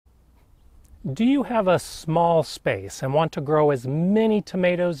Do you have a small space and want to grow as many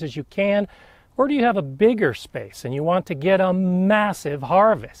tomatoes as you can? Or do you have a bigger space and you want to get a massive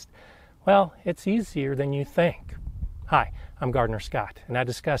harvest? Well, it's easier than you think. Hi, I'm Gardener Scott, and I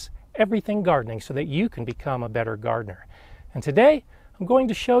discuss everything gardening so that you can become a better gardener. And today, I'm going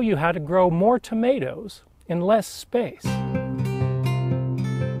to show you how to grow more tomatoes in less space.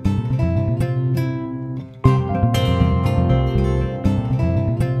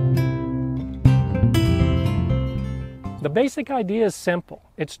 The basic idea is simple.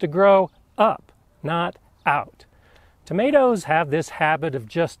 It's to grow up, not out. Tomatoes have this habit of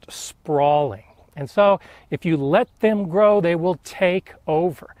just sprawling. And so if you let them grow, they will take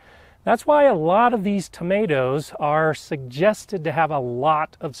over. That's why a lot of these tomatoes are suggested to have a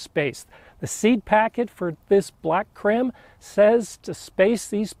lot of space. The seed packet for this black crim says to space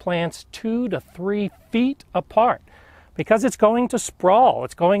these plants 2 to 3 feet apart because it's going to sprawl,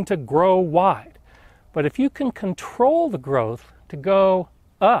 it's going to grow wide. But if you can control the growth to go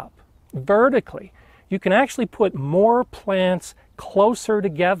up vertically, you can actually put more plants closer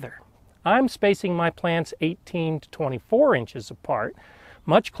together. I'm spacing my plants 18 to 24 inches apart,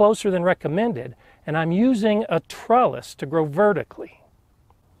 much closer than recommended, and I'm using a trellis to grow vertically.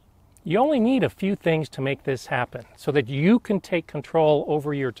 You only need a few things to make this happen so that you can take control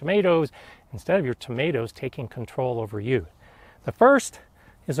over your tomatoes instead of your tomatoes taking control over you. The first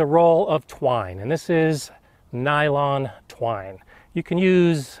is a roll of twine, and this is nylon twine. You can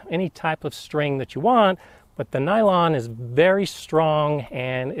use any type of string that you want, but the nylon is very strong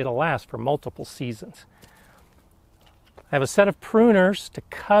and it'll last for multiple seasons. I have a set of pruners to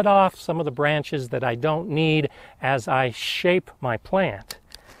cut off some of the branches that I don't need as I shape my plant.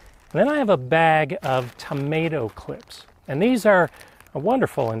 And then I have a bag of tomato clips, and these are a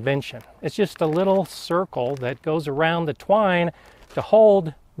wonderful invention. It's just a little circle that goes around the twine to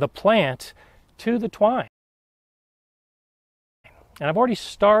hold the plant to the twine. And I've already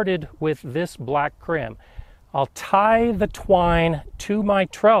started with this black crim. I'll tie the twine to my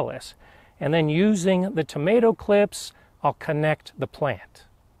trellis, and then using the tomato clips, I'll connect the plant.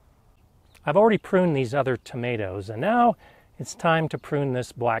 I've already pruned these other tomatoes, and now it's time to prune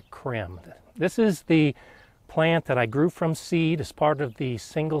this black crim. This is the plant that I grew from seed as part of the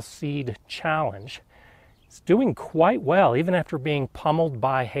single seed challenge. It's doing quite well, even after being pummeled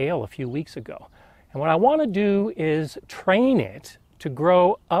by hail a few weeks ago. And what I want to do is train it to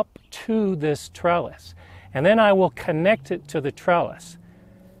grow up to this trellis. And then I will connect it to the trellis.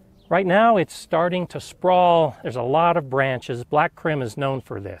 Right now it's starting to sprawl. There's a lot of branches. Black crim is known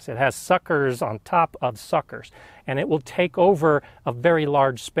for this. It has suckers on top of suckers, and it will take over a very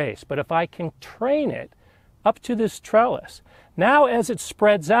large space. But if I can train it up to this trellis, now as it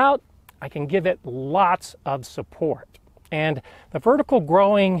spreads out, I can give it lots of support. And the vertical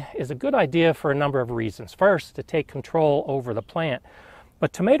growing is a good idea for a number of reasons. First, to take control over the plant.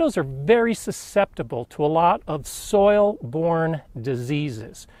 But tomatoes are very susceptible to a lot of soil-borne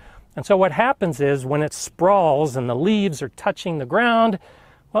diseases. And so what happens is when it sprawls and the leaves are touching the ground,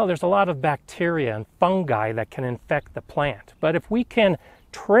 well, there's a lot of bacteria and fungi that can infect the plant. But if we can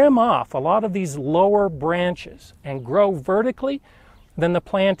trim off a lot of these lower branches and grow vertically, then the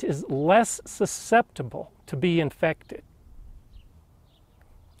plant is less susceptible to be infected.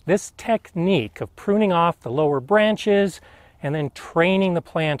 This technique of pruning off the lower branches and then training the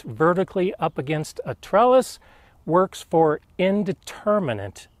plant vertically up against a trellis works for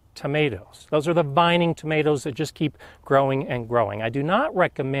indeterminate tomatoes. Those are the vining tomatoes that just keep growing and growing. I do not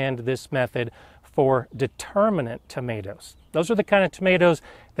recommend this method for determinate tomatoes. Those are the kind of tomatoes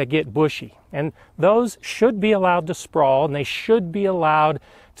that get bushy, and those should be allowed to sprawl, and they should be allowed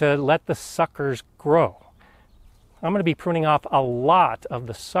to let the suckers grow. I'm going to be pruning off a lot of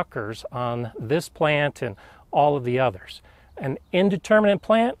the suckers on this plant and all of the others. An indeterminate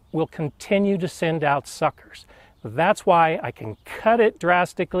plant will continue to send out suckers. That's why I can cut it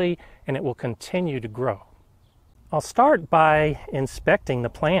drastically and it will continue to grow. I'll start by inspecting the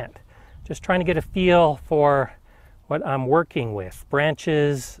plant, just trying to get a feel for what I'm working with.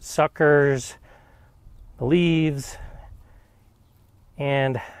 Branches, suckers, the leaves,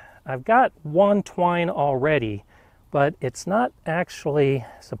 and I've got one twine already, but it's not actually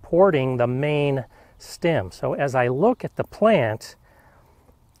supporting the main stem. So as I look at the plant,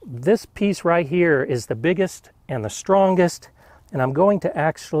 this piece right here is the biggest and the strongest, and I'm going to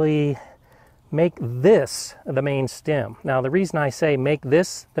actually make this the main stem. Now the reason I say make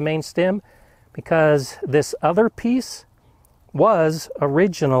this the main stem, because this other piece was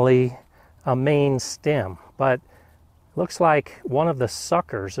originally a main stem, but it looks like one of the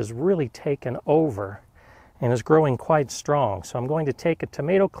suckers has really taken over and is growing quite strong. So I'm going to take a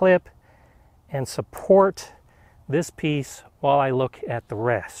tomato clip and support this piece while I look at the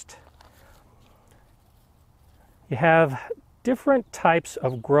rest. You have different types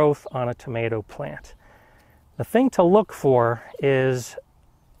of growth on a tomato plant. The thing to look for is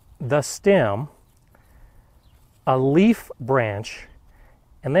the stem, a leaf branch,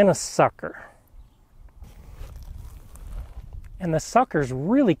 and then a sucker. And the suckers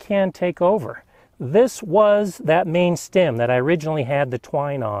really can take over. This was that main stem that I originally had the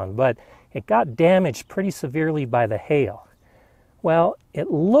twine on, but it got damaged pretty severely by the hail. Well,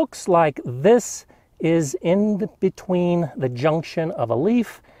 it looks like this is in between the junction of a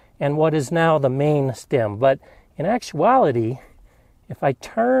leaf and what is now the main stem. But in actuality, if I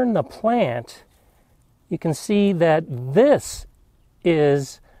turn the plant, you can see that this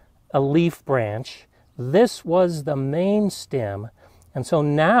is a leaf branch. This was the main stem. And so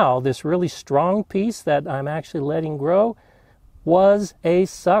now this really strong piece that I'm actually letting grow was a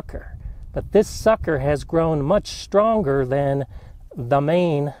sucker. But this sucker has grown much stronger than the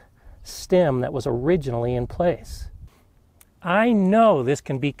main stem that was originally in place. I know this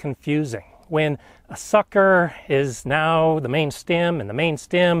can be confusing when a sucker is now the main stem and the main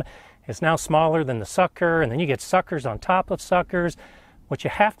stem is now smaller than the sucker, and then you get suckers on top of suckers. What you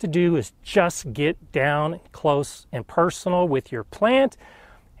have to do is just get down close and personal with your plant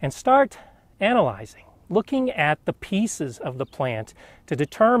and start analyzing, looking at the pieces of the plant to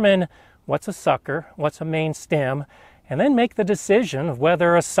determine what's a sucker, what's a main stem, and then make the decision of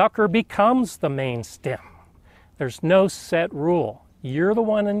whether a sucker becomes the main stem. There's no set rule. You're the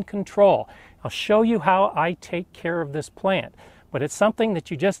one in control. I'll show you how I take care of this plant, but it's something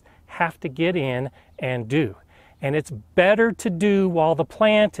that you just have to get in and do. And it's better to do while the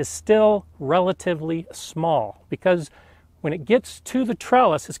plant is still relatively small, because when it gets to the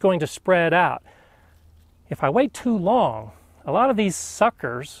trellis, it's going to spread out. If I wait too long, a lot of these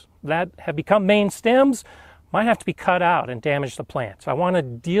suckers that have become main stems might have to be cut out and damage the plant. So I want to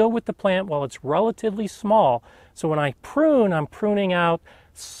deal with the plant while it's relatively small. So when I prune, I'm pruning out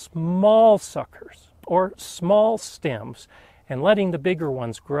small suckers or small stems and letting the bigger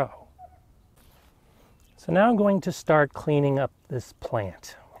ones grow. So now I'm going to start cleaning up this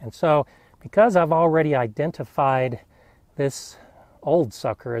plant. And so because I've already identified this old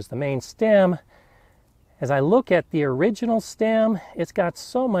sucker as the main stem, as I look at the original stem, it's got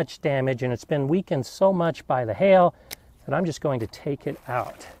so much damage and it's been weakened so much by the hail that I'm just going to take it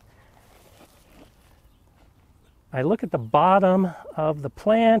out. I look at the bottom of the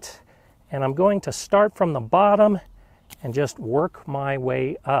plant and I'm going to start from the bottom and just work my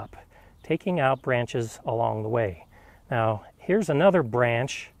way up, taking out branches along the way. Now, here's another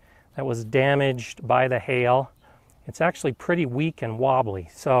branch that was damaged by the hail. It's actually pretty weak and wobbly,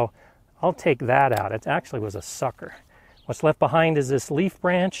 so I'll take that out. It actually was a sucker. What's left behind is this leaf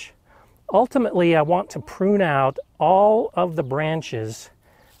branch. Ultimately, I want to prune out all of the branches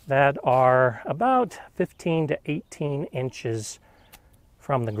that are about 15 to 18 inches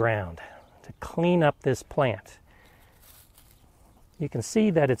from the ground to clean up this plant. You can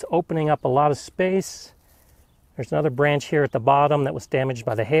see that it's opening up a lot of space. There's another branch here at the bottom that was damaged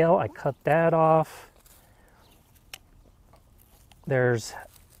by the hail. I cut that off. There's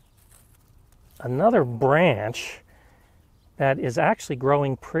another branch that is actually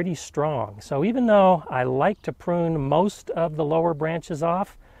growing pretty strong. So even though I like to prune most of the lower branches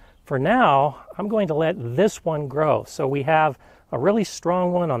off, for now, I'm going to let this one grow. So we have a really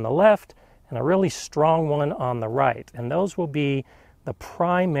strong one on the left and a really strong one on the right. And those will be the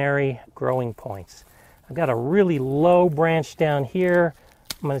primary growing points. I've got a really low branch down here.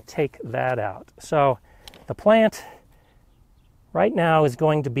 I'm going to take that out. So the plant right now is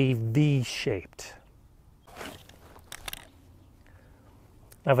going to be V-shaped.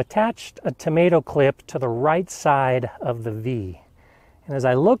 I've attached a tomato clip to the right side of the V. And as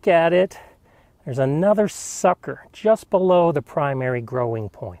I look at it, there's another sucker just below the primary growing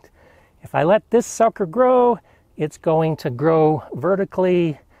point. If I let this sucker grow, it's going to grow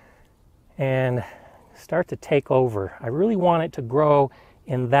vertically and start to take over. I really want it to grow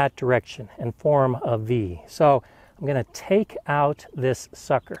in that direction and form a V. So I'm going to take out this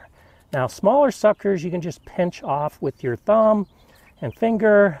sucker. Now, smaller suckers you can just pinch off with your thumb and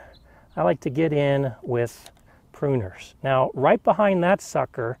finger. I like to get in with pruners. Now, right behind that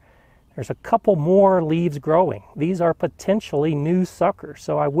sucker, there's a couple more leaves growing. These are potentially new suckers,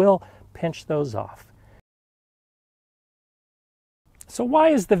 so I will pinch those off. So why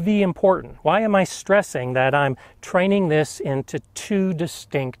is the V important? Why am I stressing that I'm training this into two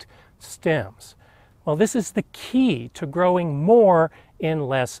distinct stems? Well, this is the key to growing more in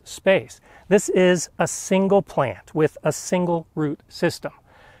less space. This is a single plant with a single root system.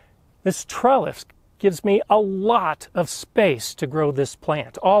 This trellis gives me a lot of space to grow this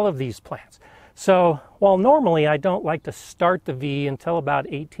plant, all of these plants. So while normally I don't like to start the V until about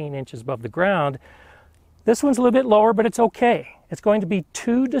 18 inches above the ground, this one's a little bit lower, but it's okay. It's going to be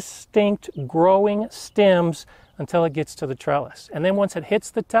 2 distinct growing stems until it gets to the trellis. And then once it hits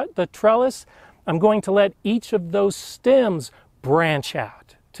the trellis, I'm going to let each of those stems branch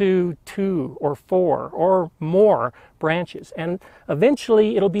out to 2 or 4 or more branches. And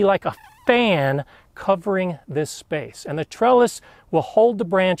eventually it'll be like a fan covering this space. And the trellis will hold the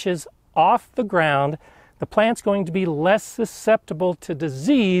branches off the ground. The plant's going to be less susceptible to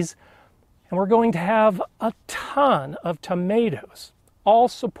disease, and we're going to have a ton of tomatoes, all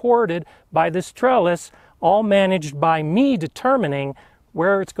supported by this trellis, all managed by me determining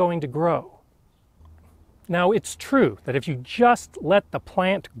where it's going to grow. Now, it's true that if you just let the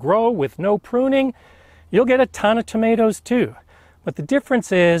plant grow with no pruning, you'll get a ton of tomatoes too. But the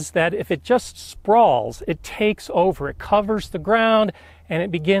difference is that if it just sprawls, it takes over, it covers the ground, and it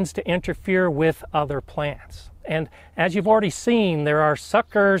begins to interfere with other plants. And as you've already seen, there are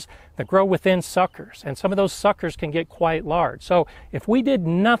suckers that grow within suckers, and some of those suckers can get quite large. So if we did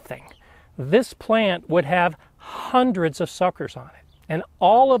nothing, this plant would have hundreds of suckers on it. And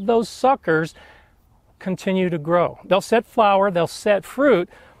all of those suckers continue to grow. They'll set flower, they'll set fruit,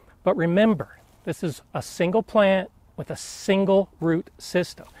 but remember, this is a single plant with a single root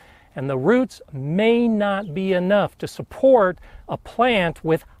system. And the roots may not be enough to support a plant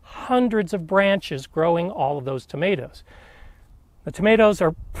with hundreds of branches growing all of those tomatoes. The tomatoes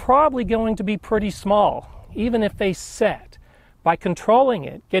are probably going to be pretty small, even if they set. By controlling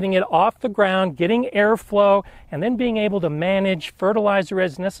it, getting it off the ground, getting airflow, and then being able to manage fertilizer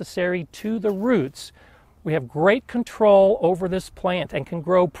as necessary to the roots, we have great control over this plant and can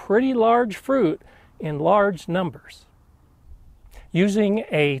grow pretty large fruit in large numbers. Using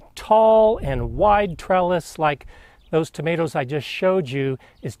a tall and wide trellis like those tomatoes I just showed you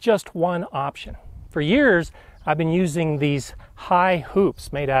is just one option. For years, I've been using these high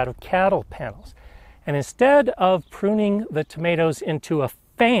hoops made out of cattle panels. And instead of pruning the tomatoes into a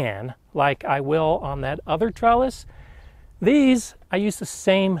fan like I will on that other trellis, these, I use the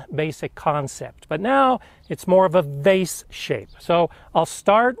same basic concept, but now it's more of a vase shape. So I'll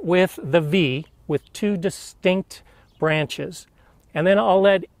start with the V with 2 distinct branches, and then I'll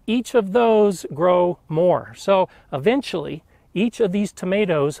let each of those grow more. So eventually, each of these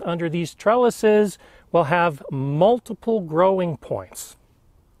tomatoes under these trellises will have multiple growing points.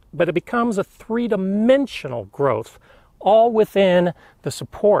 But it becomes a 3-dimensional growth, all within the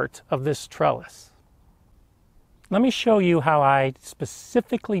support of this trellis. Let me show you how I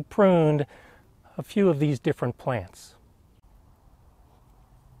specifically pruned a few of these different plants.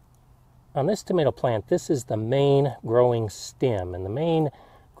 On this tomato plant, this is the main growing stem, and the main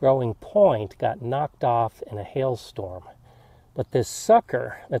growing point got knocked off in a hailstorm. But this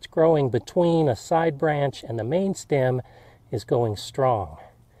sucker that's growing between a side branch and the main stem is going strong.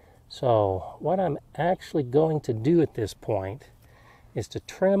 So what I'm actually going to do at this point is to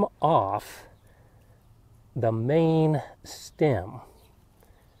trim off the main stem.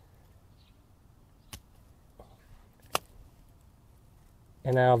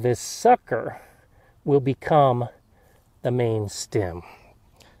 And now this sucker will become the main stem.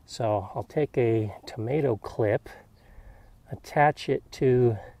 So I'll take a tomato clip, attach it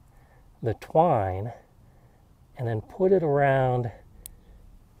to the twine, and then put it around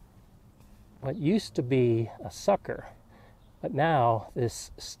what used to be a sucker, but now this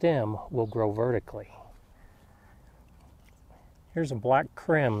stem will grow vertically. Here's a black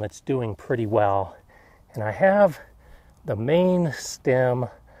crim that's doing pretty well, and I have the main stem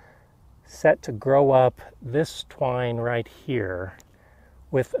set to grow up this twine right here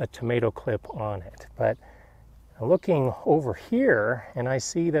with a tomato clip on it. But I'm looking over here and I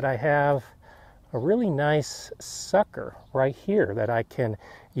see that I have a really nice sucker right here that I can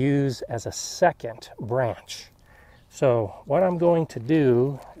use as a second branch. So what I'm going to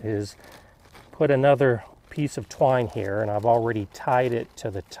do is put another piece of twine here, and I've already tied it to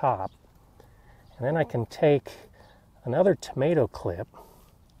the top. And then I can take another tomato clip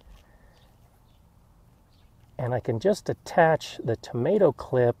and I can just attach the tomato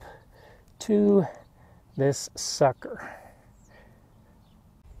clip to this sucker.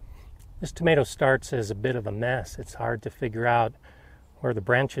 This tomato starts as a bit of a mess. It's hard to figure out where the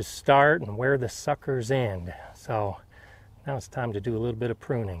branches start and where the suckers end. So now it's time to do a little bit of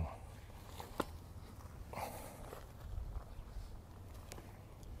pruning.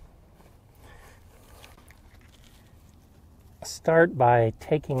 Start by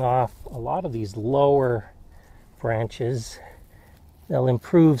taking off a lot of these lower branches. They'll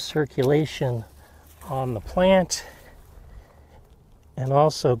improve circulation on the plant and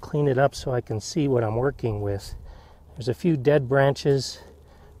also clean it up so I can see what I'm working with. There's a few dead branches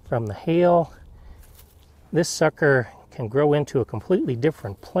from the hail. This sucker can grow into a completely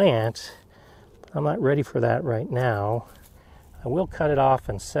different plant, but I'm not ready for that right now. I will cut it off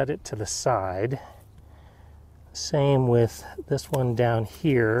and set it to the side. Same with this one down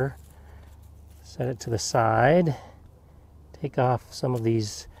here. Set it to the side. Take off some of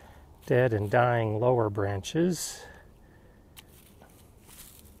these dead and dying lower branches.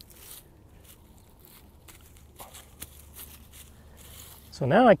 So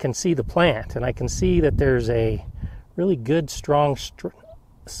now I can see the plant, and I can see that there's a really good strong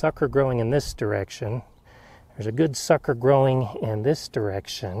sucker growing in this direction. There's a good sucker growing in this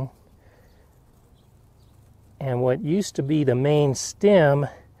direction. And what used to be the main stem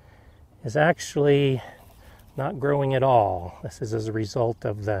is actually not growing at all. This is as a result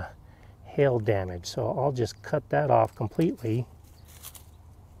of the hail damage. So I'll just cut that off completely.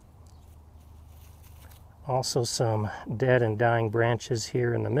 Also some dead and dying branches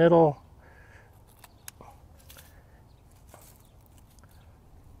here in the middle.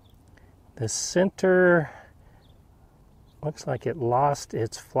 The center looks like it lost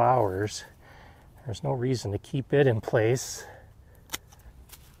its flowers. There's no reason to keep it in place.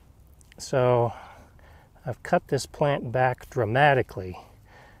 So I've cut this plant back dramatically.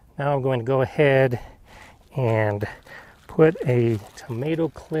 Now I'm going to go ahead and put a tomato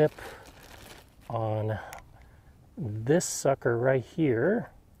clip on this sucker right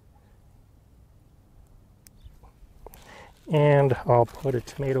here. And I'll put a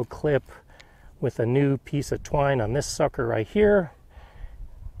tomato clip with a new piece of twine on this sucker right here.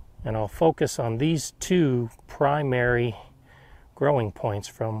 And I'll focus on these two primary growing points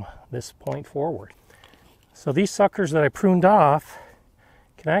from this point forward. So these suckers that I pruned off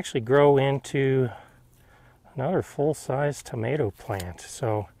can actually grow into another full-size tomato plant.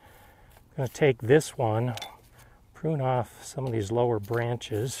 So I'm going to take this one, prune off some of these lower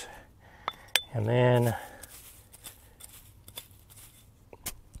branches, and then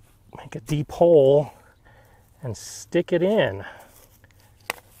make a deep hole and stick it in.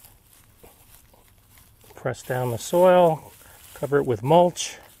 Press down the soil, cover it with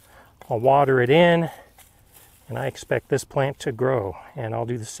mulch, I'll water it in, and I expect this plant to grow. And I'll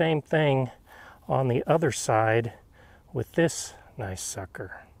do the same thing on the other side with this nice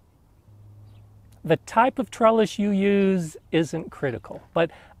sucker. The type of trellis you use isn't critical, but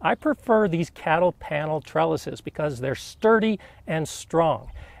I prefer these cattle panel trellises because they're sturdy and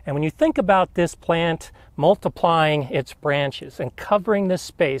strong. And when you think about this plant multiplying its branches and covering this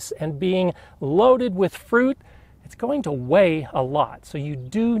space and being loaded with fruit, it's going to weigh a lot. So you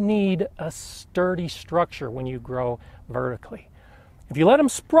do need a sturdy structure when you grow vertically. If you let them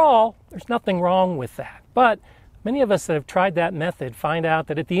sprawl, there's nothing wrong with that. But many of us that have tried that method find out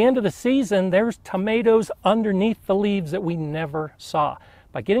that at the end of the season, there's tomatoes underneath the leaves that we never saw.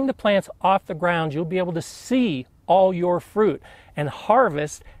 By getting the plants off the ground, you'll be able to see all your fruit and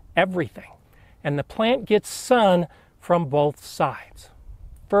harvest everything. And the plant gets sun from both sides.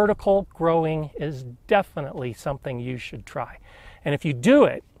 Vertical growing is definitely something you should try. And if you do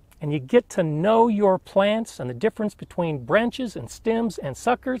it and you get to know your plants and the difference between branches and stems and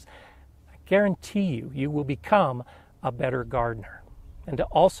suckers, I guarantee you, you will become a better gardener. And to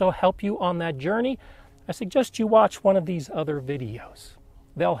also help you on that journey, I suggest you watch one of these other videos.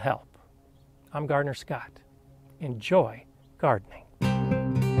 They'll help. I'm Gardener Scott. Enjoy gardening.